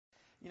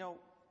You know,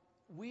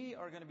 we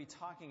are going to be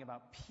talking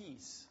about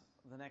peace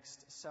the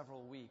next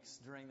several weeks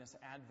during this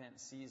Advent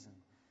season.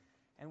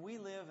 And we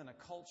live in a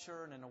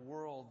culture and in a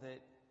world that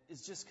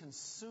is just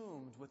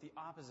consumed with the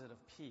opposite of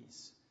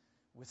peace,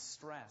 with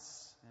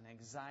stress and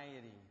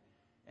anxiety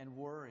and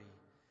worry.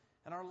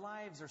 And our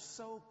lives are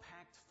so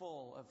packed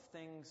full of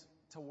things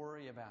to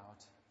worry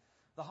about.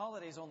 The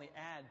holidays only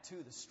add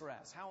to the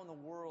stress. How in the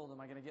world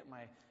am I going to get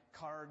my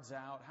cards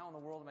out? How in the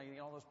world am I going to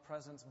get all those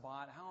presents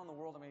bought? How in the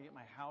world am I going to get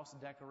my house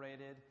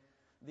decorated?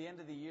 The end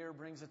of the year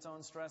brings its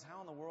own stress.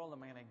 How in the world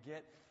am I going to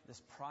get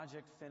this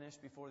project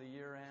finished before the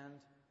year end?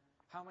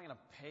 How am I going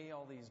to pay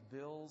all these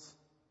bills?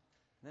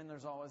 And then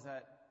there's always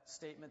that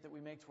statement that we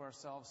make to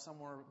ourselves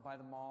somewhere by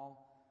the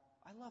mall.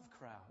 I love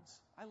crowds.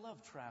 I love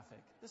traffic.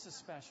 This is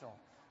special.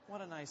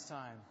 What a nice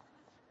time.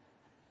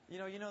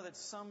 You know that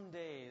some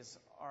days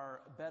are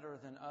better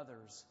than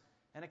others.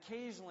 And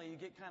occasionally you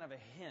get kind of a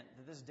hint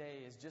that this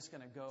day is just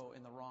going to go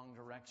in the wrong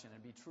direction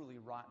and be truly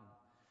rotten.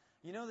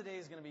 You know the day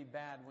is going to be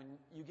bad when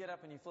you get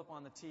up and you flip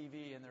on the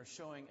TV and they're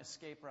showing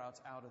escape routes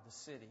out of the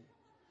city.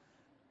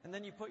 And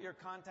then you put your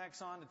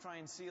contacts on to try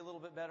and see a little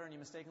bit better and you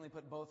mistakenly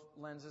put both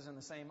lenses in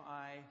the same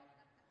eye.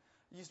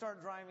 You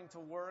start driving to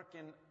work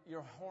and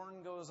your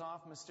horn goes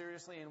off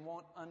mysteriously and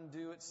won't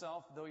undo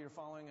itself, though you're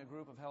following a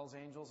group of Hell's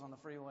Angels on the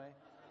freeway.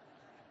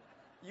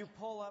 You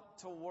pull up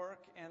to work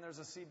and there's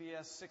a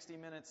CBS 60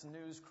 Minutes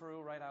news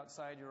crew right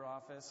outside your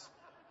office.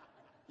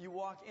 You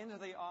walk into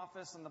the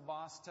office and the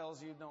boss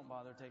tells you, don't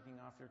bother taking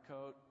off your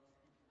coat.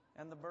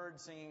 And the bird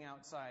singing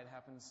outside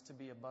happens to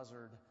be a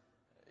buzzard.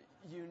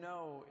 You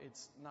know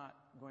it's not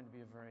going to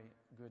be a very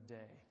good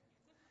day.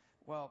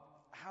 Well,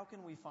 how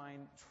can we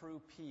find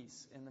true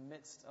peace in the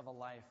midst of a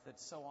life that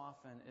so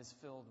often is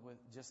filled with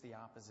just the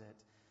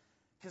opposite?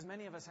 Because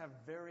many of us have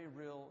very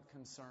real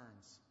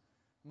concerns.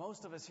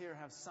 Most of us here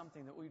have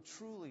something that we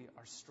truly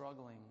are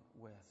struggling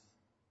with.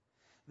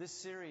 This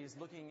series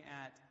looking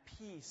at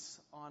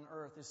peace on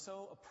earth is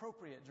so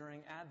appropriate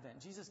during Advent.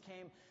 Jesus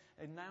came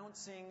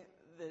announcing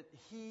that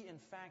He, in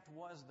fact,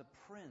 was the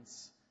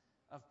Prince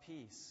of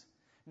Peace.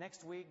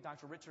 Next week,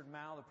 Dr. Richard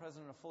Mouw, the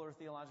president of Fuller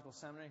Theological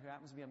Seminary, who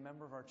happens to be a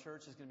member of our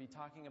church, is going to be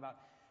talking about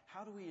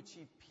how do we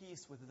achieve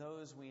peace with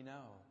those we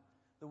know.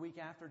 The week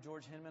after,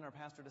 George Hinman, our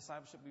pastor of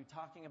discipleship, will be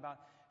talking about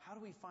how do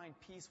we find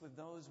peace with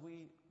those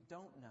we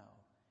don't know.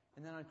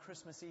 And then on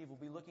Christmas Eve, we'll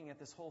be looking at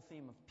this whole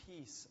theme of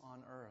peace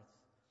on earth.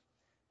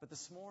 But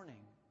this morning,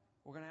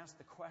 we're going to ask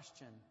the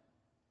question,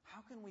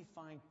 how can we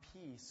find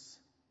peace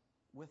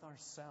with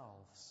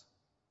ourselves?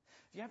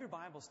 If you have your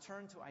Bibles,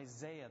 turn to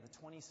Isaiah, the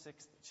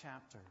 26th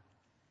chapter.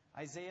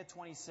 Isaiah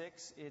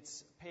 26,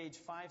 it's page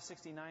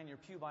 569 in your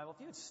pew Bible.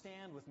 If you would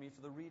stand with me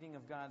for the reading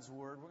of God's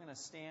Word, we're going to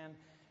stand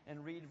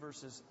and read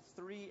verses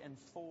 3 and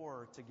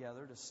 4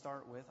 together to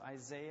start with.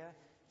 Isaiah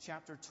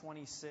chapter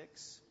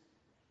 26.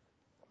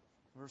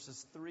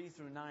 Verses 3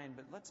 through 9,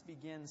 but let's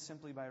begin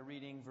simply by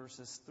reading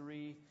verses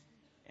 3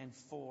 and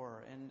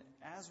 4. And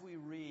as we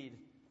read,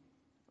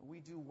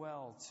 we do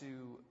well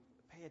to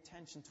pay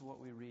attention to what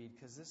we read,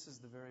 because this is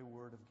the very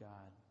Word of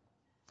God.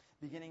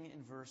 Beginning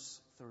in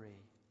verse 3.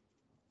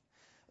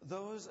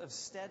 Those of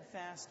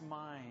steadfast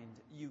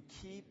mind you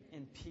keep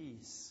in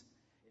peace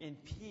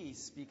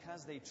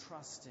because they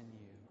trust in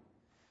you.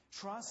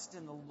 Trust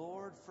in the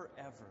Lord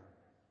forever.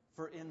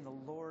 For in the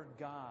Lord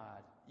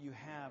God you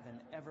have an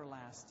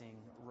everlasting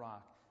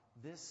rock.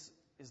 This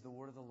is the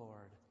word of the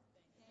Lord.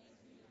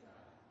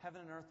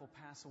 Heaven and earth will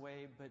pass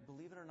away, but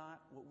believe it or not,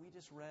 what we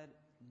just read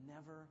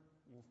never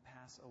will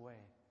pass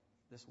away.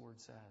 This word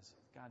says.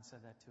 God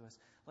said that to us.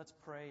 Let's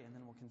pray and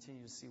then we'll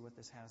continue to see what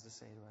this has to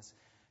say to us.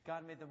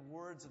 God, may the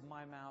words of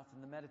my mouth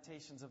and the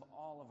meditations of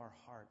all of our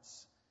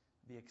hearts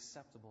be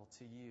acceptable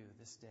to you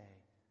this day.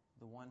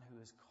 The one who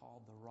is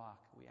called the Rock.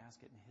 We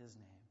ask it in His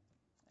name.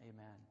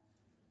 Amen.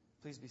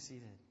 Please be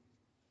seated.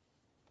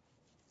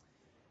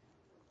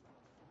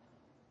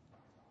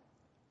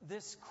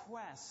 This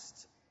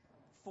quest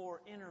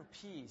for inner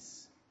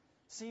peace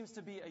seems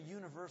to be a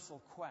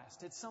universal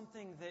quest. It's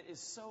something that is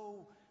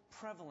so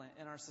prevalent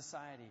in our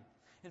society.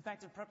 In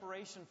fact, in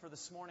preparation for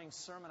this morning's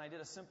sermon, I did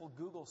a simple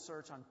Google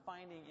search on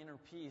finding inner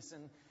peace,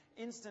 and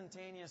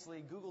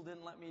instantaneously, Google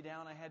didn't let me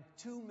down. I had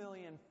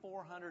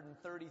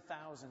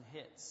 2,430,000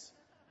 hits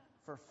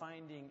for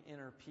finding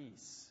inner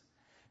peace.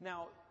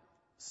 Now,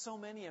 so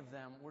many of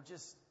them were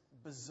just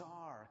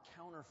bizarre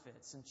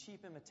counterfeits and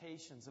cheap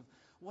imitations of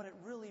what it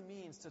really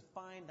means to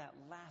find that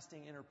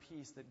lasting inner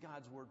peace that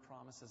God's Word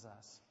promises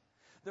us.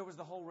 There was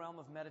the whole realm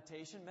of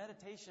meditation.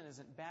 Meditation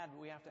isn't bad, but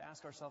we have to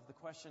ask ourselves the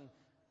question,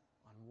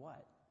 on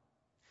what?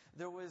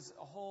 There was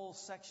a whole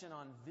section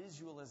on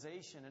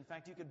visualization. In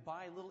fact, you could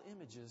buy little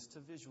images to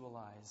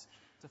visualize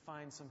to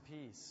find some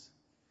peace.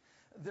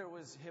 There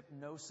was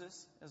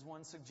hypnosis as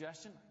one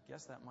suggestion. I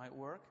guess that might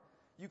work.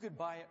 You could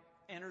buy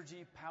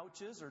energy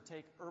pouches or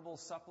take herbal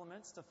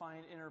supplements to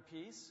find inner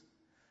peace.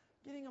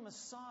 Getting a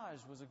massage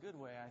was a good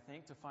way, I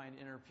think, to find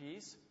inner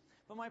peace.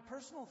 But my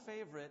personal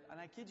favorite, and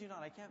I kid you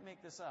not, I can't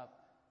make this up,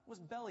 was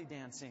belly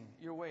dancing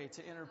your way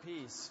to inner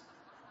peace.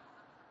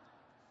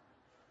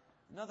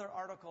 Another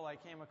article I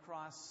came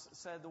across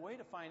said the way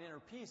to find inner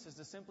peace is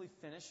to simply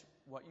finish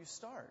what you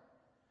start.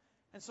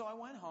 And so I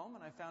went home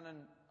and I found an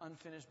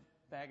unfinished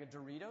bag of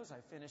Doritos.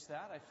 I finished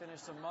that. I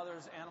finished some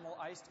Mother's Animal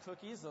iced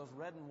cookies, those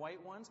red and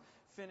white ones.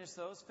 Finished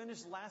those.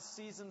 Finished last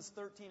season's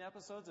 13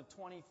 episodes of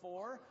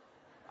 24.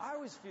 I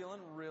was feeling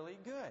really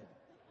good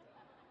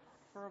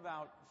for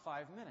about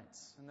 5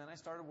 minutes. And then I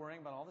started worrying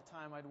about all the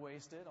time I'd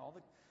wasted, all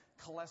the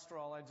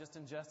cholesterol I'd just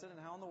ingested, and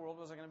how in the world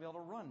was I going to be able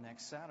to run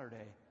next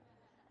Saturday.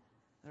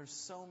 There's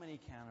so many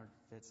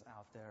counterfeits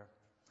out there.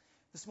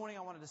 This morning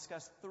I want to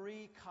discuss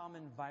 3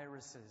 common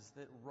viruses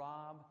that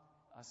rob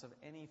us of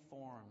any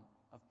form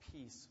of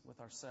peace with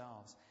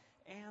ourselves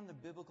and the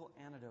biblical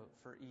antidote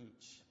for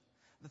each.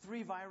 The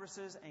 3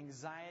 viruses,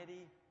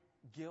 anxiety,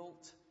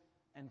 guilt,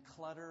 and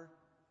clutter,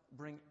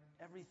 bring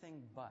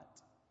everything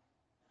but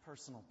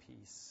personal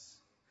peace.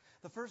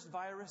 The first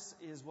virus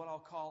is what I'll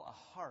call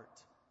a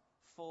heart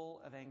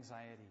full of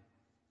anxiety.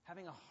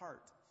 Having a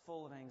heart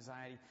full of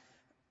anxiety.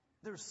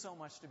 There's so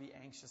much to be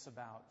anxious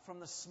about. From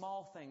the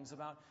small things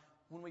about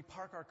when we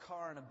park our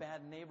car in a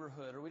bad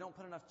neighborhood, or we don't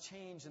put enough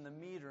change in the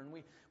meter, and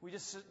we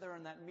just sit there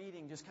in that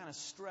meeting just kind of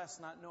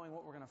stressed, not knowing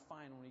what we're going to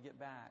find when we get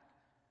back,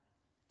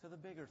 to the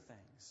bigger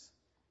things,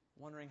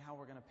 wondering how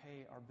we're going to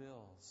pay our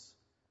bills,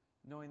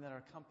 knowing that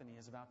our company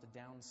is about to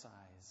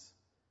downsize,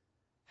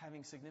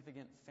 having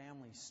significant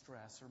family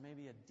stress, or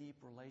maybe a deep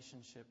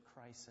relationship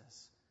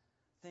crisis.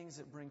 Things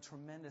that bring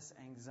tremendous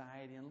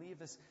anxiety and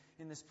leave us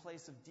in this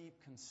place of deep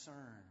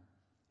concern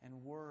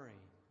and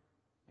worry,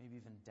 maybe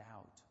even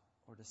doubt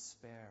or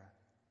despair.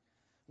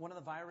 One of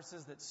the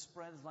viruses that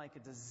spreads like a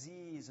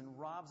disease and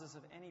robs us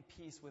of any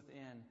peace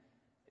within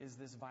is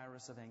this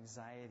virus of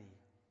anxiety.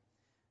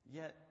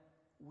 Yet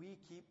we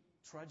keep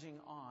trudging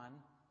on,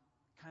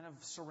 kind of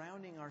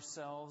surrounding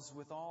ourselves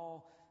with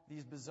all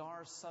these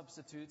bizarre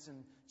substitutes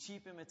and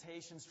cheap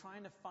imitations,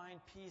 trying to find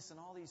peace in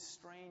all these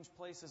strange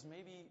places,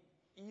 maybe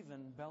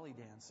even belly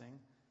dancing.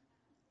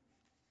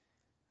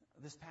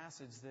 This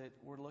passage that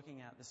we're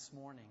looking at this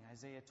morning,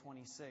 Isaiah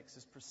 26,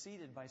 is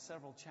preceded by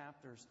several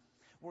chapters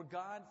where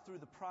God, through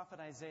the prophet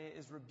Isaiah,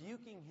 is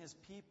rebuking his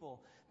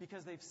people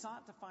because they've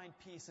sought to find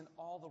peace in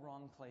all the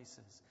wrong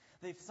places.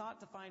 They've sought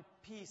to find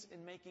peace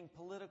in making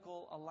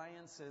political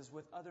alliances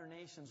with other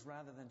nations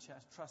rather than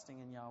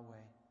trusting in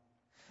Yahweh.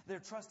 They're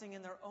trusting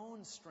in their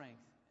own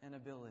strength and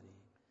ability.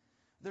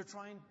 They're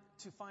trying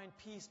to find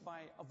peace by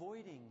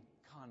avoiding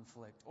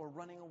conflict or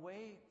running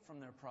away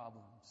from their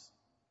problems.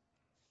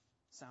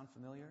 Sound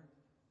familiar?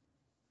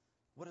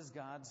 What does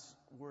God's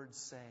word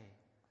say?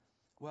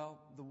 Well,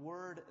 the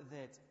word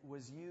that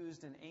was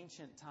used in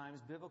ancient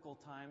times, biblical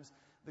times,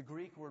 the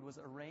Greek word was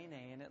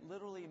eirene, and it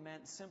literally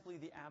meant simply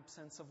the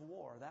absence of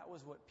war. That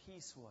was what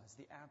peace was,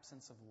 the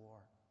absence of war.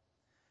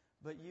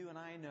 But you and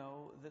I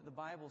know that the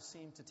Bible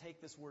seemed to take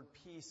this word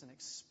peace and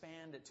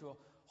expand it to a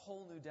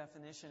whole new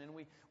definition. And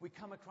we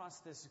come across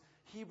this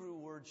Hebrew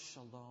word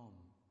shalom.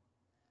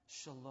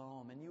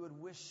 Shalom. And you would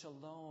wish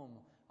shalom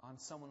on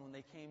someone when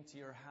they came to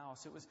your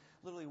house. It was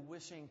literally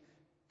wishing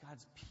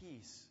God's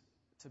peace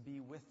to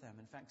be with them.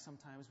 In fact,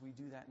 sometimes we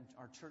do that in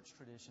our church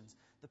traditions.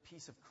 The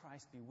peace of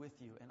Christ be with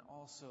you and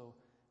also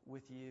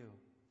with you.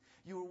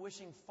 You were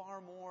wishing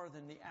far more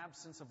than the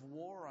absence of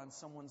war on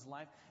someone's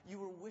life. You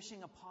were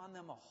wishing upon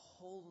them a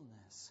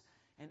wholeness.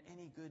 And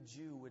any good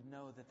Jew would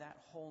know that that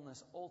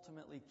wholeness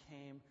ultimately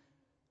came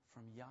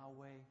from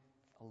Yahweh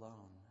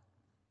alone.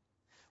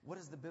 What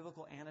is the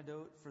biblical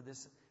antidote for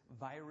this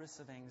virus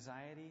of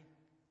anxiety?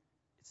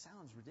 It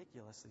sounds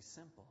ridiculously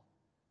simple.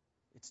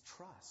 It's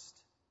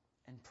trust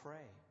and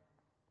pray.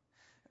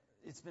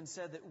 It's been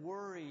said that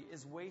worry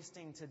is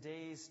wasting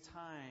today's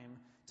time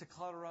to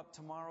clutter up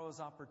tomorrow's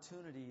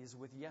opportunities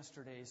with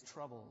yesterday's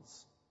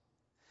troubles.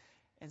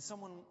 And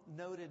someone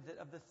noted that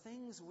of the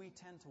things we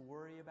tend to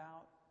worry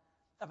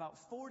about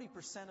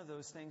 40% of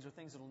those things are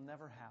things that will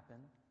never happen.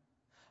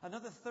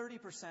 Another 30%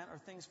 are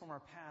things from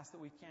our past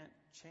that we can't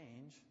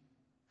change.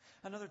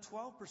 Another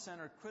 12%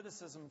 are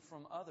criticism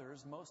from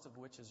others, most of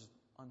which is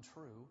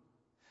untrue.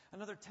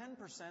 Another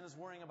 10% is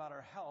worrying about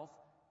our health,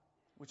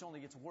 which only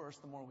gets worse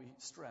the more we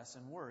stress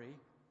and worry,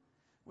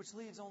 which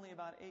leaves only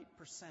about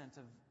 8%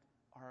 of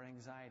our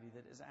anxiety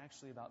that is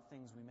actually about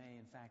things we may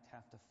in fact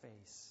have to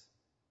face.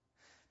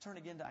 Turn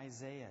again to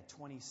Isaiah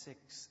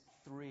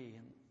 26:3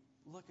 and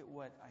look at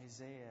what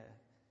Isaiah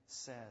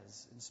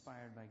says,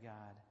 inspired by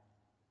God.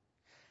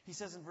 He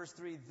says in verse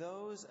 3,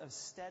 "Those of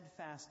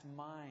steadfast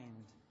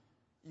mind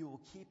you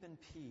will keep in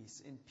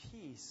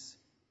peace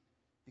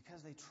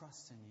because they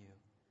trust in you."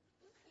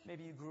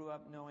 Maybe you grew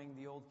up knowing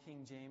the old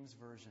King James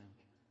Version.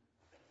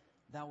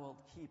 "Thou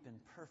wilt keep in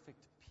perfect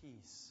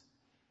peace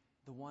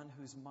the one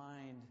whose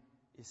mind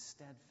is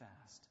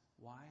steadfast."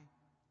 Why?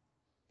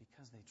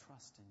 Because they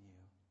trust in you.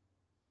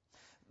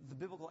 The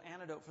biblical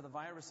antidote for the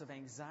virus of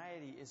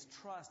anxiety is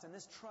trust, and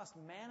this trust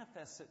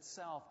manifests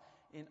itself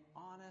in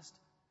honest,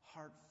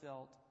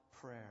 heartfelt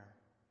prayer.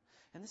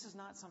 And this is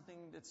not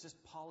something that's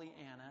just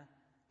Pollyanna.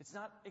 It's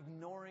not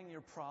ignoring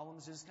your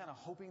problems, just kind of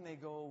hoping they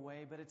go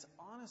away, but it's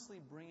honestly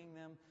bringing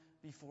them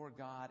before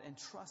God and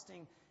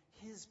trusting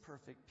His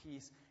perfect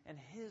peace and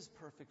His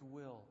perfect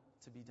will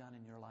to be done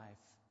in your life.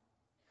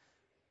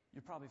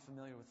 You're probably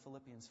familiar with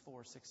Philippians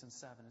 4, 6, and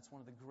 7. It's one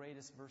of the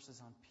greatest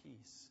verses on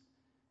peace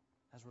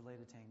as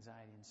related to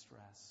anxiety and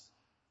stress.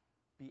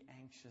 Be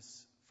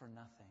anxious for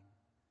nothing,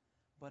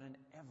 but in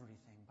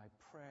everything by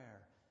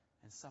prayer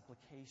and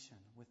supplication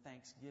with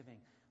thanksgiving,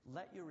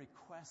 let your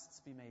requests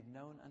be made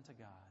known unto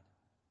God.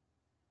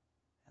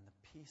 And the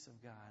peace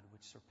of God,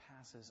 which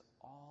surpasses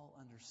all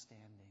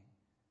understanding,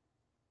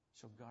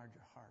 shall guard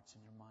your hearts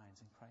and your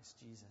minds in Christ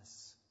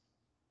Jesus.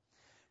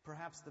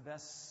 Perhaps the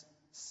best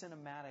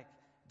cinematic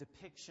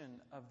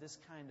depiction of this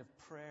kind of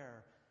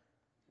prayer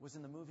was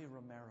in the movie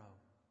Romero.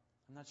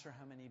 I'm not sure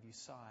how many of you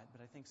saw it,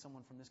 but I think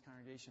someone from this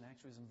congregation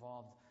actually was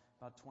involved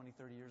about 20,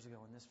 30 years ago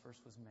when this first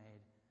was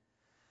made.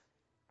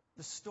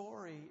 The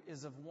story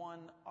is of one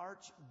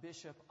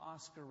Archbishop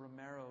Oscar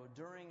Romero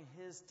during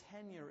his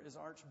tenure as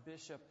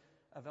Archbishop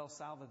of El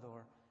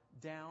Salvador,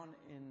 down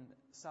in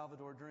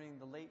Salvador during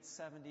the late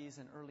 70s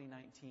and early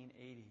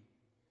 1980.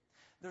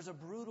 There's a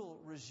brutal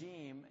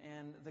regime,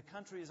 and the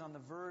country is on the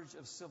verge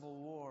of civil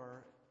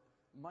war,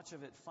 much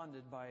of it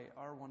funded by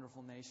our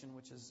wonderful nation,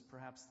 which is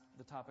perhaps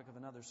the topic of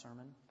another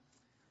sermon.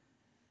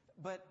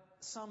 But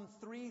some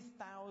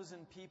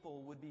 3,000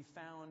 people would be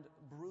found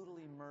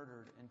brutally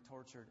murdered and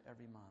tortured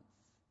every month.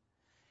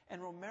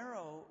 And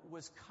Romero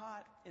was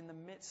caught in the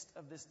midst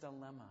of this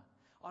dilemma.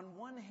 On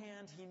one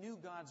hand, he knew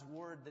God's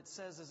word that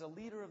says as a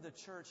leader of the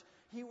church,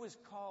 he was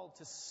called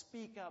to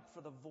speak up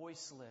for the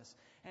voiceless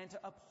and to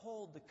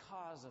uphold the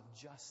cause of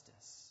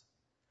justice.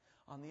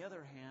 On the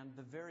other hand,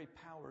 the very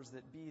powers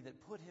that be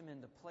that put him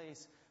into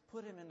place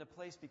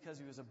because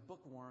he was a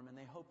bookworm and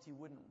they hoped he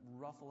wouldn't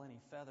ruffle any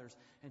feathers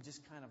and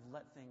just kind of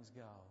let things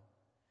go.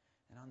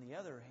 And on the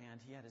other hand,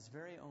 he had his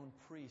very own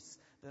priests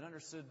that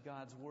understood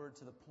God's word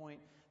to the point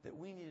that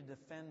we need to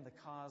defend the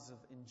cause of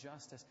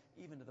injustice,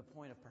 even to the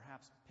point of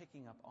perhaps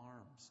picking up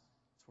arms.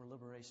 It's where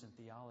liberation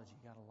theology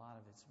got a lot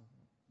of its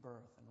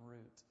birth and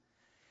root.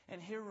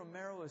 And here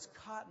Romero is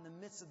caught in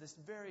the midst of this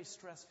very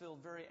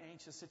stress-filled, very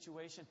anxious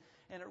situation,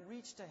 and it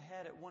reached a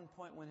head at one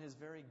point when his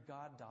very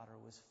goddaughter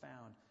was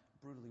found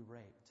brutally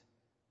raped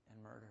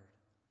and murdered.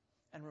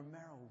 And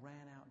Romero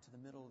ran out into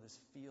the middle of this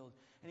field,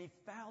 and he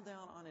fell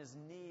down on his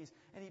knees,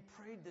 and he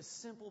prayed this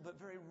simple but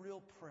very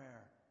real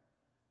prayer.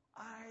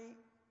 I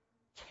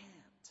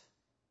can't.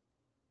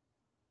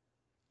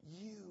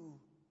 You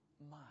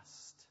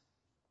must.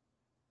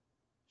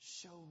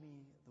 Show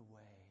me the way.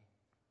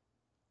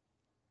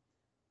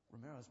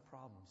 Romero's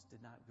problems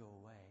did not go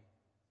away.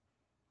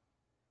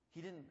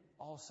 He didn't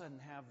all of a sudden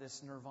have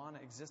this nirvana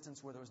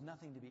existence where there was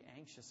nothing to be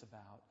anxious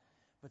about.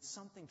 But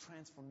something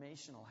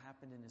transformational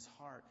happened in his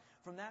heart.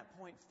 From that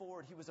point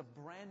forward, he was a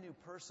brand new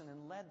person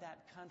and led that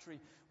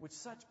country with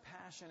such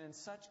passion and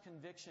such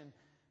conviction.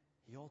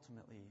 He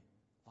ultimately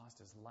lost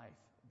his life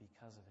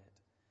because of it.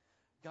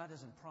 God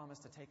doesn't promise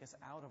to take us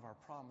out of our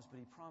problems, but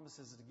He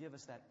promises to give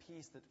us that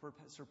peace that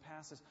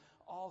surpasses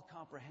all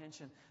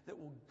comprehension, that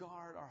will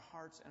guard our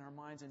hearts and our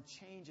minds and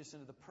change us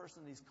into the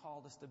person that He's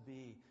called us to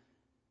be.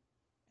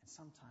 And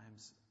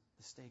sometimes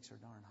the stakes are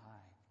darn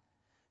high.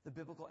 The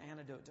biblical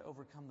antidote to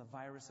overcome the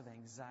virus of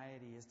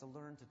anxiety is to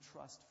learn to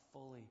trust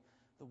fully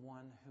the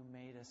one who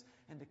made us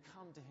and to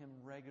come to Him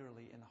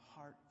regularly in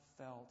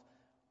heartfelt,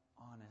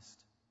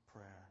 honest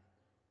prayer.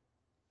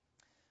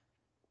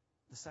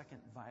 The second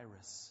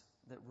virus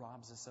that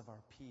robs us of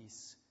our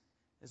peace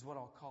is what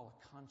I'll call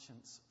a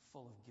conscience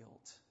full of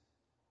guilt.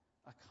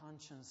 A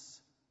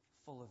conscience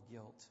full of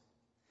guilt.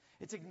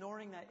 It's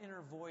ignoring that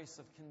inner voice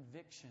of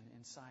conviction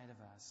inside of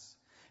us.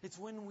 It's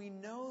when we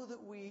know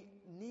that we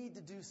need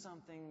to do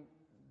something,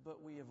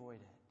 but we avoid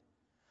it.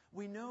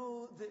 We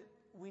know that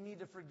we need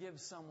to forgive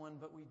someone,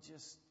 but we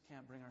just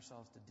can't bring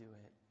ourselves to do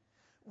it.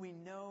 We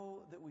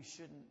know that we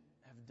shouldn't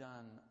have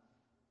done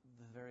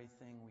the very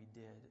thing we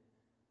did,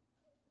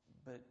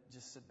 but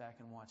just sit back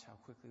and watch how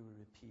quickly we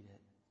repeat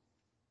it.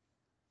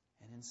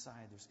 And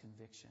inside there's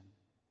conviction.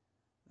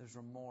 There's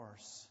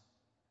remorse.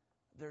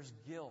 There's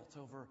guilt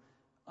over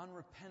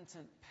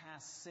unrepentant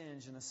past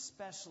sins, and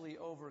especially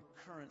over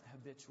current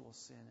habitual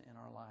sin in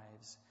our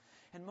lives.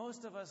 And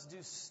most of us do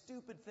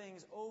stupid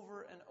things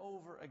over and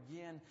over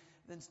again,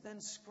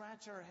 then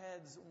scratch our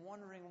heads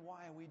wondering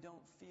why we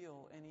don't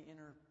feel any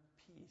inner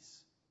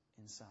peace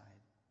inside.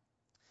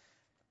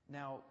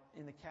 Now,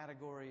 in the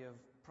category of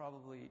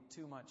probably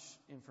too much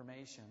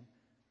information,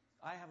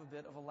 I have a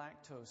bit of a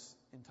lactose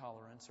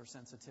intolerance or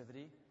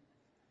sensitivity.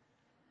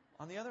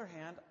 On the other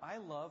hand, I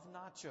love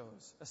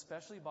nachos,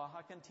 especially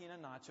Baja Cantina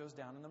nachos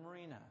down in the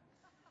marina.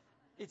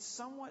 It's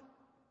somewhat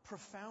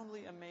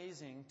profoundly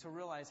amazing to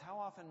realize how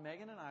often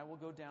Megan and I will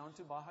go down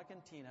to Baja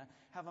Cantina,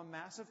 have a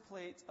massive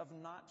plate of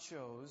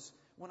nachos,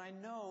 when I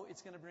know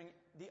it's going to bring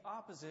the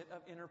opposite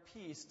of inner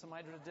peace to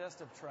my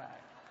digestive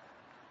tract.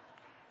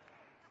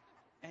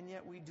 And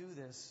yet we do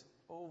this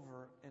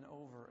over and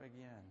over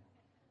again.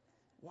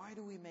 Why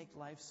do we make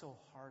life so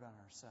hard on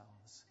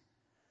ourselves?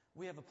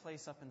 We have a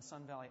place up in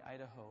Sun Valley,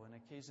 Idaho, and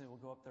occasionally we'll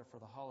go up there for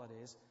the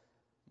holidays.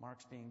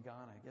 Mark's being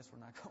gone. I guess we're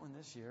not going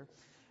this year.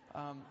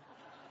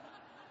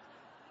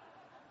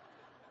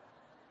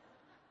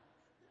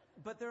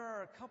 But there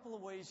are a couple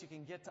of ways you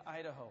can get to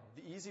Idaho.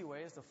 The easy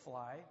way is to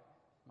fly.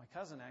 My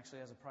cousin actually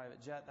has a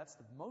private jet. That's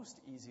the most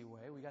easy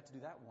way. We got to do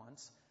that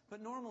once.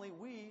 But normally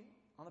we,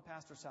 on the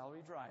pastor's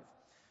salary, drive.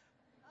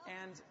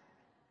 And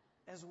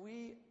as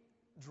we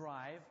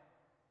drive,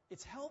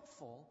 it's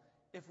helpful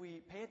if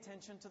we pay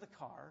attention to the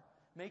car,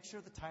 make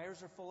sure the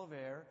tires are full of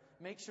air,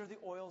 make sure the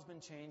oil's been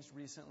changed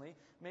recently,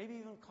 maybe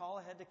even call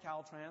ahead to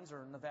Caltrans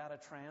or Nevada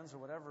Trans or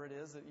whatever it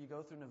is that you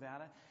go through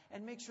Nevada,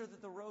 and make sure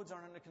that the roads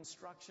aren't under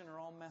construction or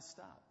all messed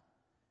up.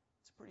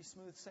 It's pretty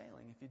smooth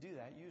sailing if you do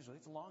that, usually.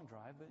 It's a long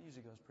drive, but it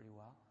usually goes pretty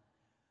well.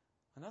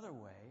 Another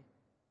way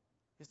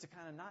is to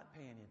kind of not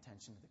pay any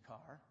attention to the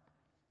car.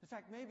 In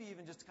fact, maybe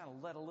even just to kind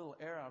of let a little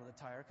air out of the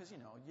tire, because, you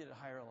get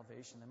a higher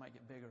elevation, they might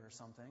get bigger or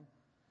something.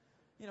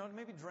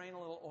 Maybe drain a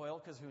little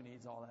oil, because who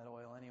needs all that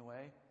oil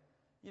anyway?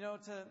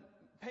 To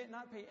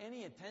not pay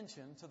any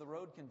attention to the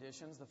road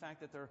conditions, the fact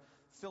that they're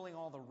filling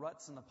all the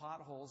ruts and the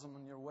potholes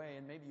on your way,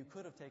 and maybe you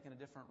could have taken a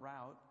different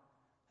route.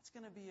 It's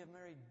going to be a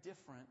very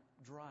different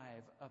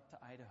drive up to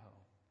Idaho.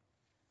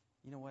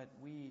 You know what?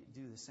 We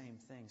do the same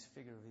things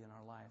figuratively in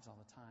our lives all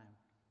the time.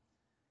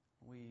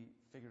 We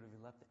figuratively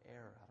let the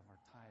air out of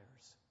our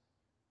tires.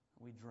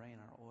 We drain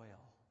our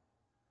oil.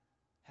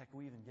 Heck,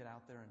 we even get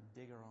out there and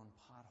dig our own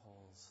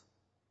potholes.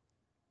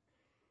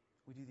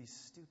 We do these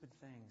stupid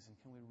things, and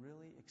can we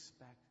really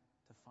expect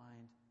to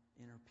find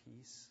inner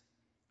peace?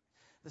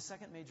 The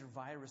second major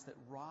virus that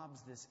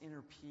robs this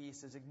inner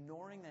peace is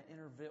ignoring that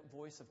inner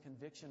voice of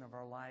conviction of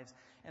our lives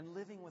and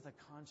living with a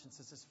conscience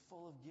that is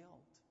full of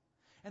guilt.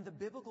 And the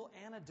biblical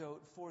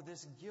antidote for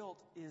this guilt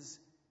is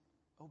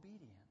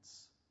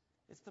obedience.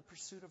 It's the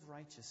pursuit of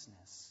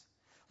righteousness.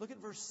 Look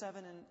at verse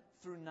 7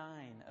 through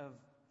 9 of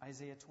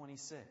Isaiah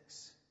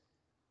 26.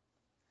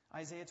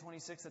 Isaiah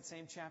 26, that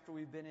same chapter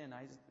we've been in,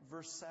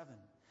 verse 7.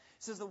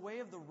 It says, "The way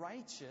of the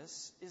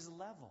righteous is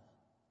level.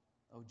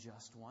 O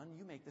just one,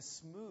 you make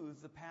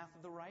smooth the path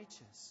of the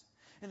righteous.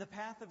 In the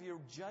path of your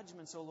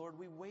judgments, O Lord,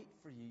 we wait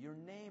for you. Your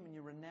name and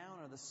your renown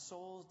are the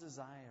soul's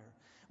desire.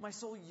 My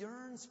soul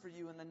yearns for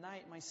you in the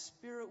night. My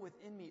spirit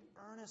within me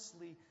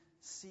earnestly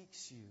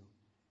seeks you."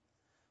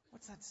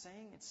 What's that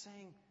saying? It's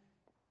saying,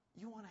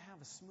 you want to have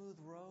a smooth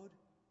road?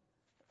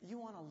 You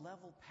want a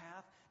level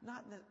path?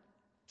 Not that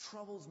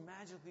troubles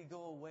magically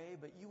go away,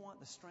 but you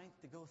want the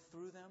strength to go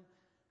through them?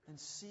 Then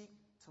seek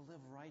to live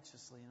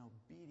righteously in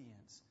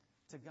obedience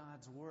to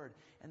God's Word.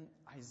 And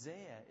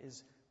Isaiah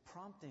is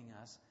prompting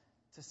us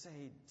to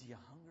say, do you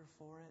hunger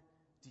for it?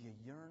 Do you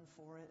yearn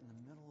for it in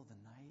the middle of the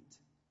night?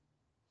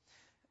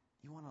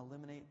 You want to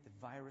eliminate the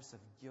virus of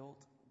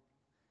guilt?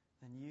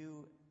 Then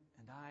you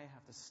and I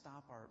have to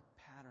stop our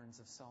patterns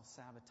of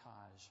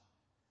self-sabotage.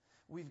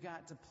 We've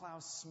got to plow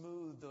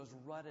smooth those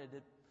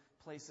rutted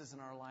places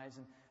in our lives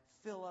and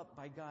fill up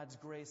by God's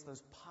grace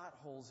those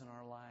potholes in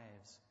our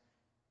lives.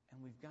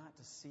 And we've got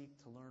to seek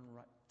to learn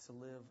to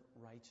live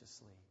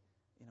righteously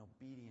in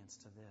obedience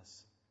to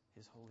this,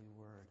 His holy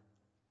word.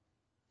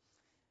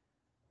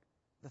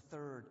 The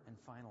third and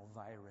final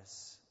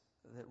virus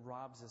that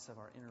robs us of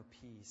our inner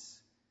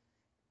peace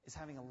is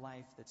having a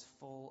life that's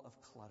full of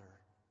clutter.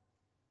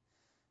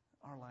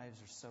 Our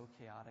lives are so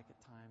chaotic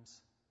at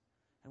times,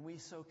 and we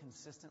so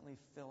consistently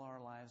fill our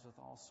lives with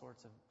all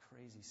sorts of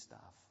crazy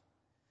stuff.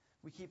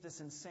 We keep this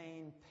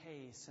insane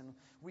pace, and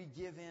we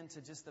give in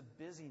to just the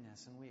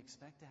busyness, and we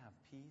expect to have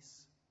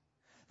peace.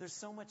 There's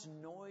so much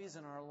noise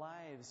in our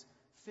lives,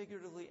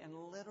 figuratively and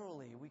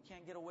literally. We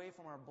can't get away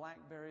from our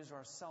BlackBerries or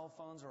our cell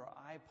phones or our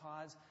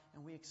iPods,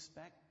 and we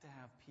expect to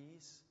have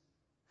peace.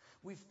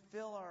 We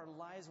fill our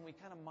lives and we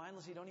kind of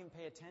mindlessly don't even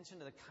pay attention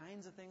to the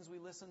kinds of things we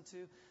listen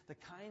to, the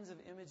kinds of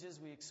images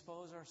we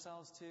expose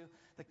ourselves to,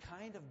 the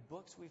kind of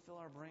books we fill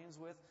our brains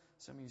with.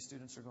 Some of you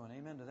students are going,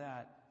 amen to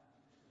that.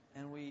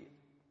 And we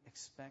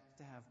expect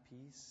to have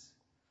peace.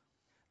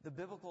 The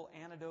biblical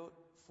antidote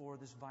for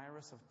this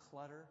virus of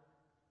clutter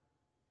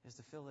is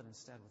to fill it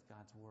instead with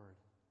God's Word.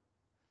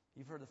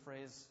 You've heard the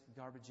phrase,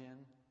 garbage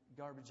in,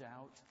 garbage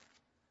out.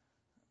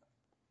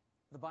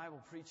 The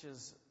Bible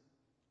preaches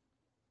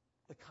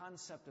the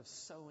concept of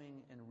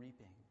sowing and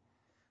reaping.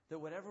 That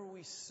whatever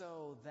we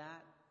sow,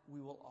 that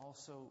we will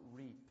also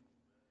reap.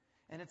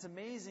 And it's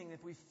amazing,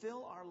 if we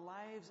fill our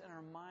lives and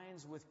our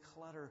minds with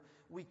clutter,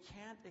 we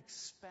can't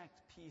expect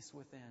peace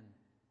within.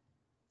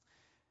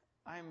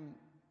 I'm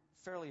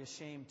fairly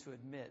ashamed to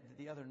admit that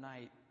the other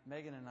night,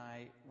 Megan and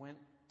I went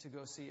to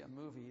go see a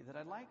movie that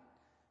I'd like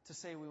to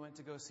say we went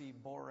to go see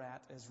Borat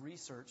as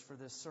research for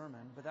this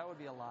sermon, but that would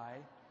be a lie.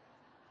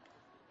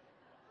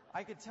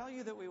 I could tell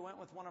you that we went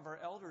with one of our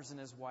elders and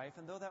his wife,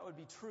 and though that would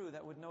be true,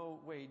 that would no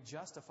way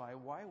justify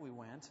why we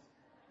went.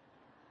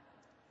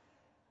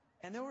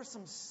 And there were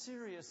some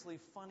seriously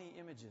funny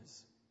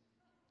images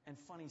and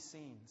funny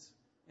scenes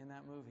in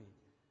that movie.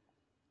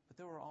 But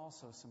there were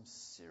also some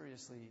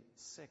seriously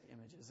sick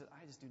images that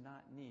I just do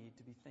not need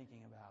to be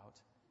thinking about,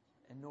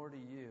 and nor do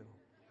you.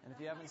 And if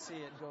you haven't seen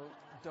it,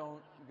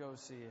 don't go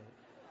see it.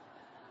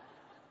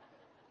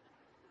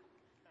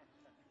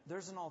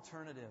 There's an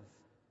alternative.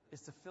 Is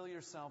to fill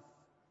yourself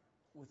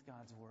with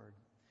God's Word.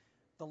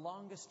 The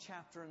longest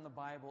chapter in the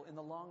Bible, in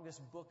the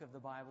longest book of the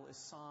Bible, is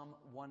Psalm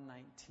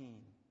 119.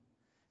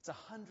 It's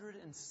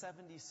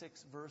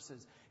 176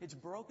 verses. It's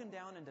broken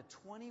down into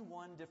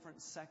 21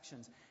 different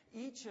sections,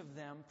 each of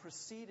them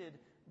preceded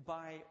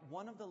by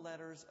one of the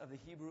letters of the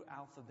Hebrew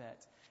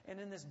alphabet.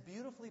 And in this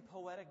beautifully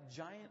poetic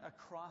giant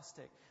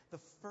acrostic, the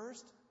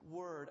first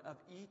word of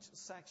each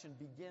section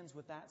begins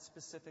with that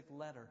specific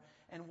letter.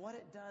 And what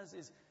it does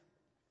is,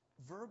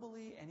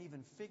 verbally and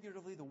even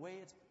figuratively, the way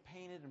it's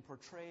painted and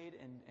portrayed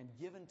and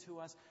given to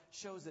us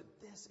shows that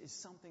this is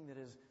something that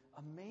is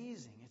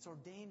amazing. It's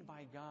ordained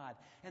by God.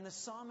 And the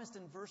psalmist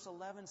in verse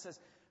 11 says,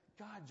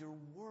 God, your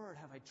word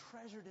have I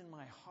treasured in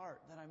my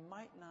heart that I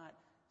might not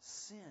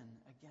sin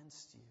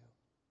against you.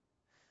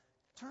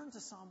 Turn to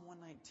Psalm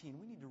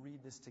 119. We need to read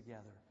this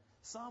together.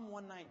 Psalm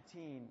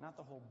 119, not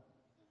the whole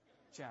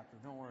chapter,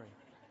 don't worry.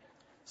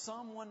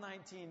 Psalm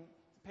 119,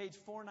 page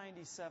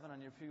 497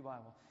 on your Pew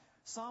Bible.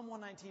 Psalm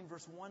 119,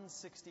 verse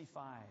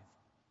 165.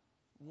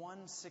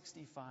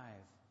 165.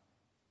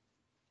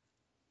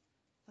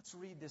 Let's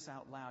read this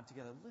out loud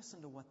together.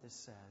 Listen to what this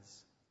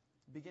says.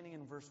 Beginning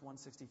in verse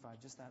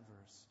 165, just that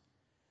verse.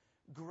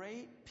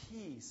 Great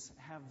peace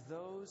have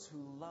those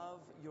who love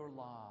your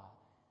law.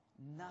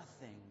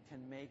 Nothing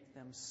can make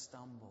them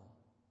stumble.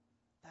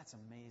 That's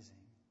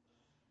amazing.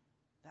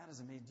 That is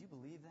amazing. Do you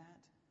believe that?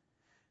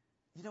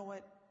 You know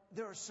what?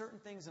 There are certain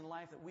things in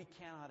life that we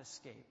cannot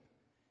escape.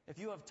 If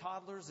you have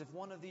toddlers, if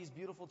one of these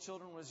beautiful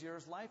children was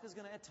yours, life is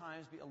going to at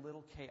times be a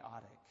little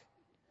chaotic.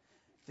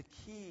 The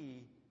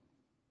key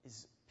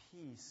is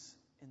peace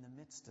in the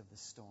midst of the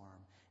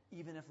storm,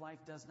 even if life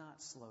does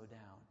not slow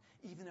down,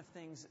 even if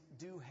things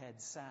do head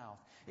south.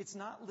 It's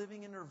not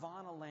living in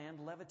nirvana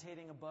land,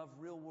 levitating above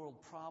real-world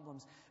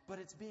problems, but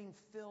it's being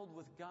filled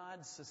with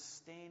God's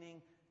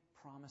sustaining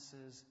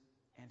promises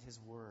and His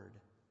Word.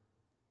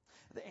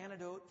 The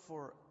antidote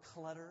for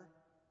clutter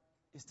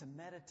is to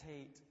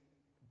meditate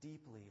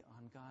deeply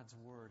on God's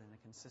Word in a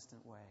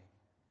consistent way.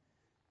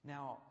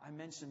 Now, I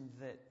mentioned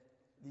that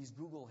these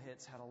Google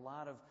hits had a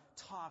lot of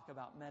talk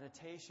about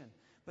meditation,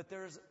 but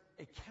there's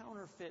a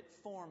counterfeit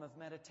form of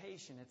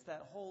meditation. It's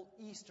that whole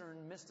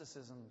Eastern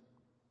mysticism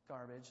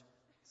garbage.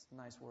 It's a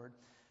nice word.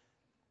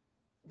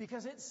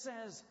 Because it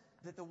says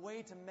that the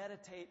way to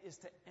meditate is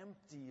to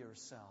empty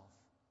yourself.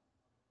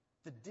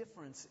 The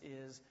difference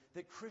is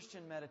that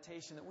Christian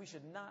meditation, that we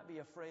should not be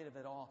afraid of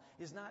at all,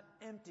 is not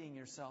emptying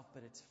yourself,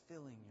 but it's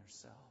filling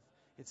yourself.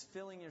 It's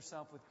filling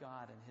yourself with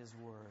God and His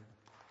Word.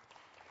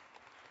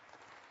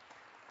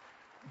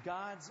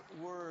 God's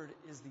Word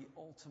is the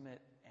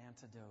ultimate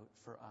antidote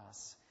for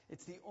us.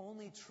 It's the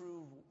only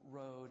true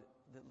road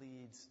that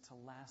leads to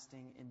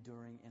lasting,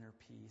 enduring inner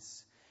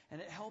peace. And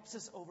it helps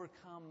us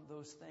overcome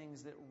those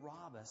things that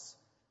rob us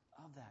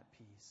of that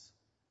peace.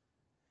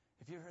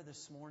 If you're here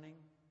this morning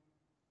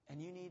and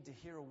you need to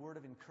hear a word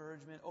of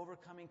encouragement,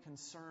 overcoming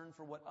concern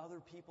for what other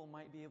people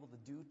might be able to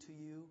do to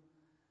you,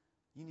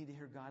 you need to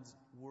hear God's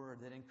Word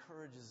that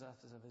encourages us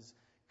of His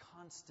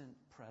constant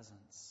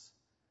presence.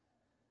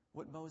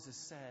 What Moses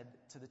said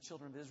to the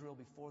children of Israel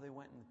before they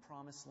went in the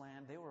promised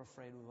land, they were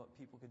afraid of what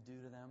people could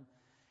do to them.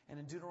 And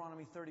in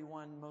Deuteronomy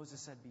 31, Moses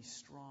said, be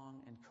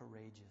strong and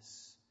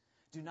courageous.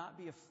 Do not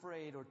be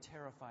afraid or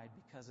terrified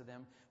because of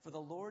them, for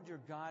the Lord your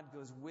God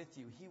goes with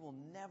you. He will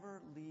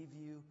never leave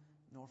you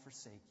nor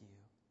forsake you.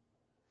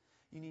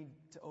 You need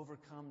to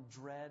overcome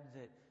dread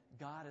that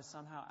God is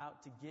somehow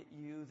out to get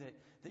you,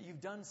 that you've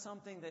done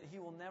something that He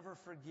will never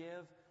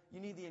forgive. You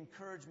need the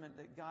encouragement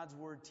that God's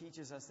Word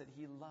teaches us that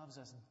He loves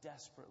us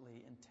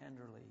desperately and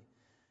tenderly.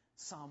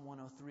 Psalm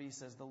 103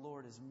 says, the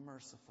Lord is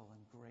merciful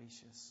and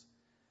gracious,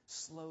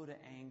 slow to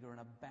anger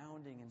and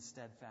abounding in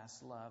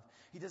steadfast love.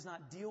 He does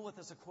not deal with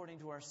us according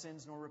to our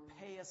sins, nor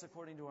repay us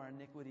according to our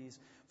iniquities.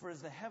 For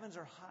as the heavens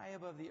are high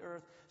above the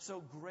earth,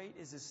 so great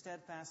is His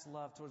steadfast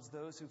love towards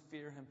those who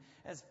fear Him.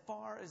 As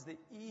far as the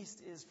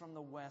east is from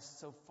the west,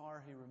 so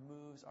far He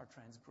removes our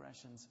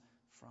transgressions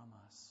from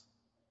us.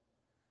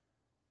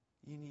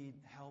 You need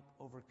help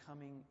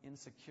overcoming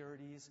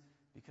insecurities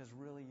because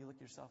really you look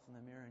yourself in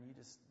the mirror and you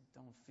just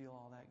don't feel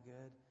all that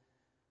good.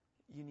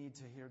 You need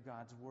to hear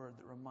God's Word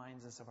that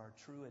reminds us of our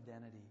true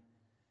identity.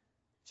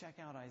 Check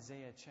out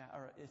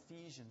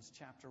Ephesians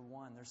chapter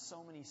 1. There's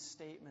so many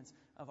statements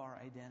of our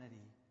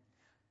identity.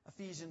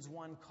 Ephesians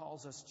 1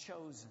 calls us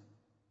chosen,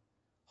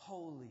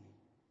 holy,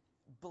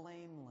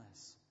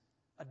 blameless,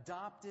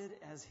 adopted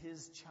as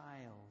His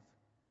child,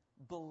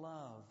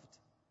 beloved,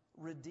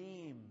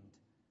 redeemed,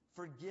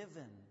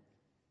 forgiven,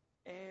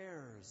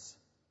 heirs,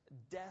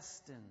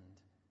 destined,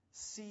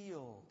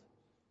 sealed,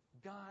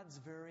 God's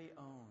very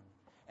own.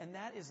 And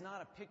that is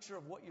not a picture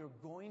of what you're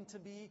going to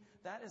be.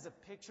 That is a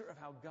picture of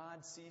how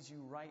God sees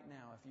you right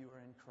now if you are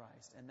in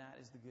Christ. And that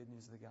is the good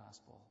news of the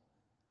gospel.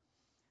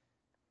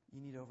 You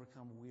need to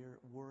overcome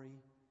worry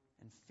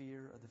and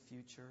fear of the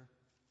future.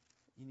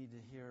 You need to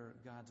hear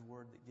God's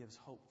Word that gives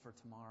hope for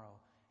tomorrow.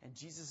 And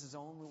Jesus'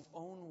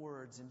 own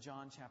words in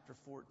John chapter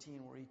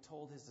 14 where He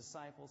told His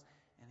disciples,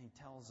 and He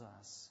tells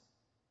us,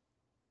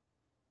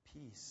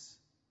 peace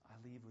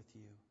I leave with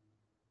you.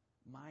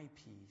 My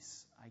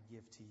peace I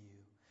give to you.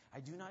 I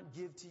do not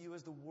give to you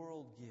as the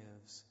world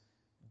gives.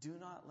 Do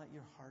not let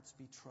your hearts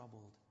be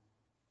troubled,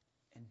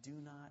 and do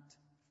not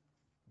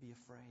be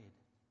afraid.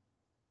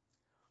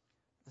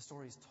 The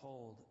story is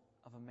told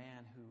of a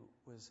man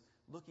who was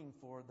looking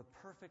for the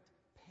perfect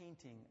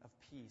painting of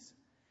peace.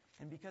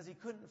 And because he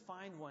couldn't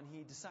find one,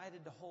 he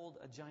decided to hold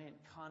a giant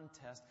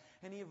contest.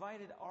 And he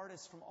invited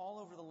artists from all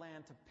over the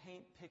land to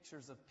paint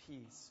pictures of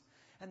peace.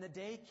 And the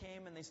day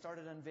came and they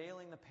started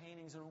unveiling the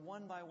paintings. And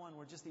one by one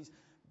were just these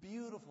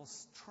beautiful,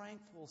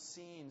 tranquil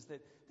scenes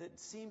that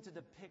seemed to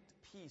depict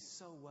peace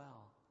so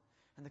well.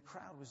 And the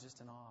crowd was just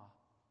in awe.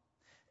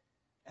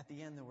 At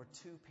the end, there were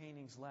 2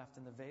 paintings left,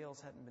 and the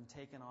veils hadn't been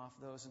taken off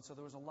those. And so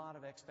there was a lot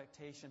of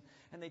expectation.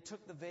 And they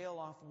took the veil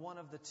off one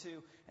of the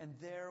 2, and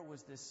there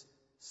was this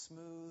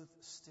smooth,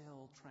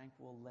 still,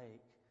 tranquil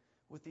lake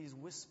with these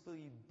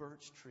wispy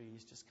birch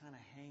trees just kind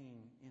of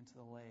hanging into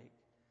the lake.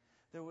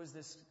 There was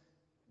this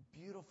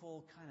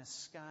beautiful kind of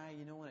sky,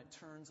 when it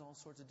turns all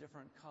sorts of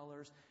different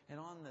colors. And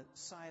on the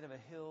side of a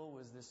hill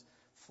was this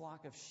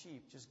flock of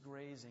sheep just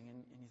grazing. And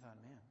you thought,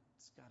 man,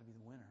 it's got to be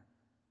the winter.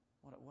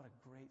 What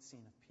a great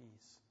scene of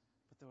peace.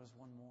 But there was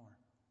one more.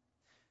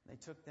 They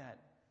took that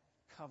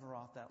cover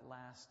off that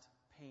last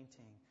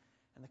painting,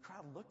 and the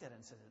crowd looked at it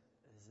and said,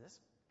 is this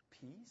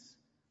peace?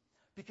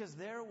 Because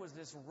there was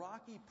this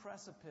rocky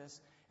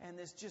precipice and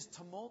this just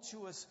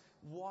tumultuous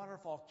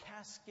waterfall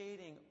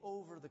cascading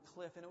over the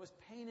cliff. And it was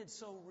painted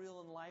so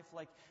real in life,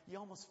 like you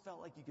almost felt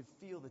like you could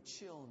feel the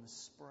chill in the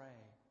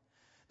spray.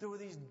 There were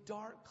these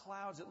dark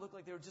clouds that looked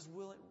like they were just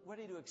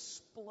ready to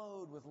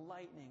explode with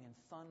lightning and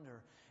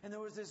thunder. And there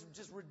was this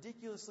just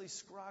ridiculously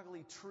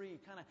scroggly tree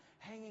kind of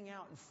hanging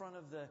out in front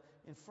of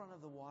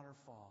the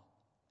waterfall.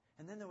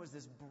 And then there was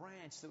this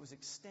branch that was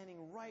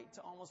extending right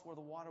to almost where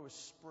the water was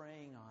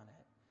spraying on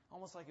it,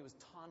 almost like it was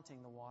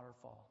taunting the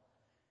waterfall.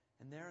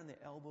 And there in the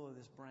elbow of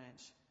this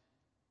branch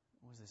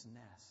was this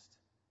nest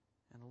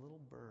and a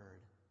little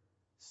bird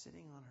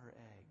sitting on her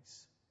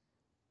eggs,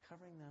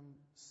 covering them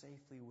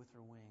safely with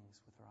her wings,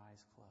 with her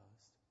eyes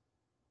closed.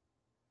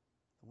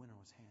 The winter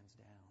was hands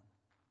down.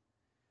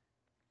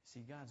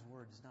 See, God's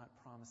Word does not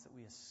promise that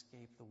we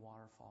escape the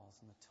waterfalls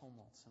and the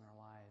tumults in our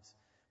lives,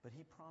 but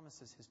He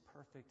promises His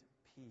perfect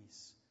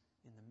peace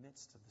in the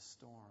midst of the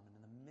storm and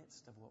in the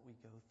midst of what we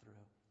go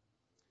through.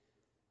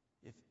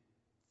 If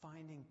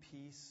finding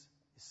peace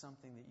is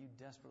something that you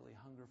desperately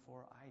hunger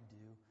for, I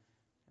do,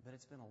 but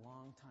it's been a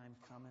long time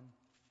coming.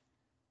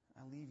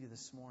 I leave you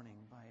this morning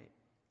by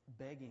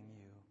begging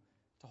you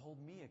to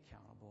hold me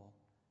accountable,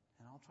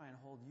 and I'll try and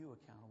hold you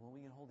accountable.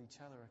 We can hold each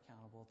other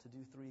accountable to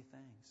do 3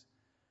 things.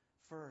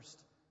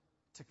 First,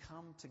 to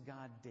come to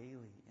God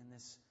daily in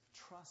this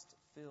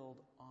trust-filled,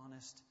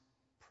 honest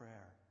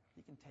prayer.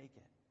 He can take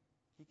it.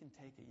 He can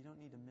take it. You don't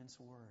need to mince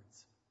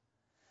words.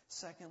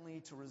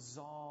 Secondly, to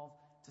resolve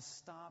to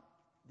stop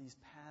these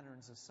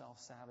patterns of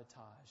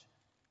self-sabotage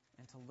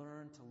and to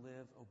learn to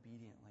live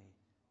obediently,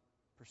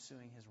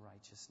 pursuing His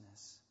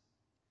righteousness.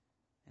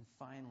 And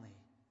finally,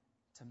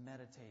 to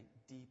meditate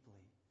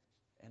deeply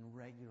and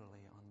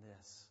regularly on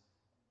this,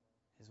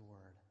 His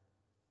Word.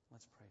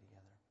 Let's pray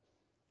together.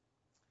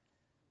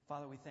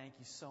 Father, we thank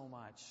You so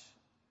much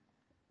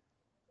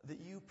that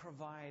You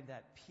provide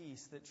that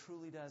peace that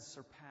truly does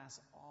surpass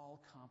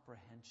all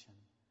comprehension.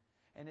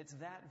 And it's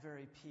that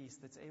very peace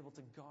that's able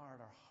to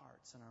guard our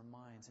hearts and our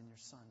minds in Your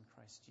Son,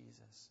 Christ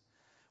Jesus.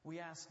 We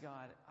ask,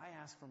 God,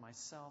 I ask for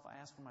myself,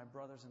 I ask for my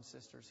brothers and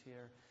sisters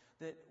here,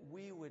 that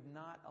we would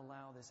not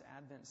allow this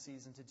Advent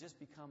season to just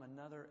become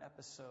another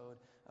episode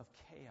of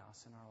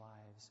chaos in our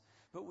lives,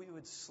 but we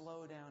would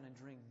slow down and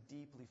drink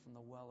deeply from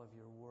the well of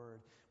Your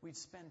Word. We'd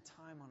spend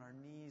time on our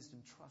knees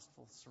in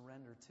trustful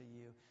surrender to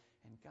You,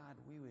 and God,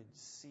 we would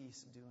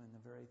cease doing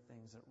the very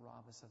things that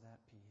rob us of that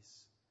peace.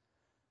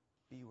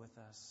 Be with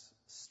us,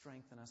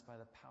 strengthen us by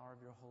the power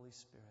of Your Holy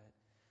Spirit.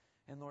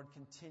 And Lord,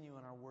 continue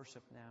in our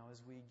worship now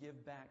as we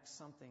give back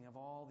something of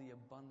all the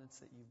abundance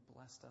that You've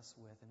blessed us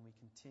with, and we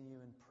continue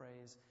in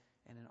praise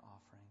and in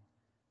offering.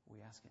 We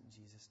ask it in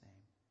Jesus'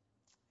 name.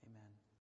 Amen.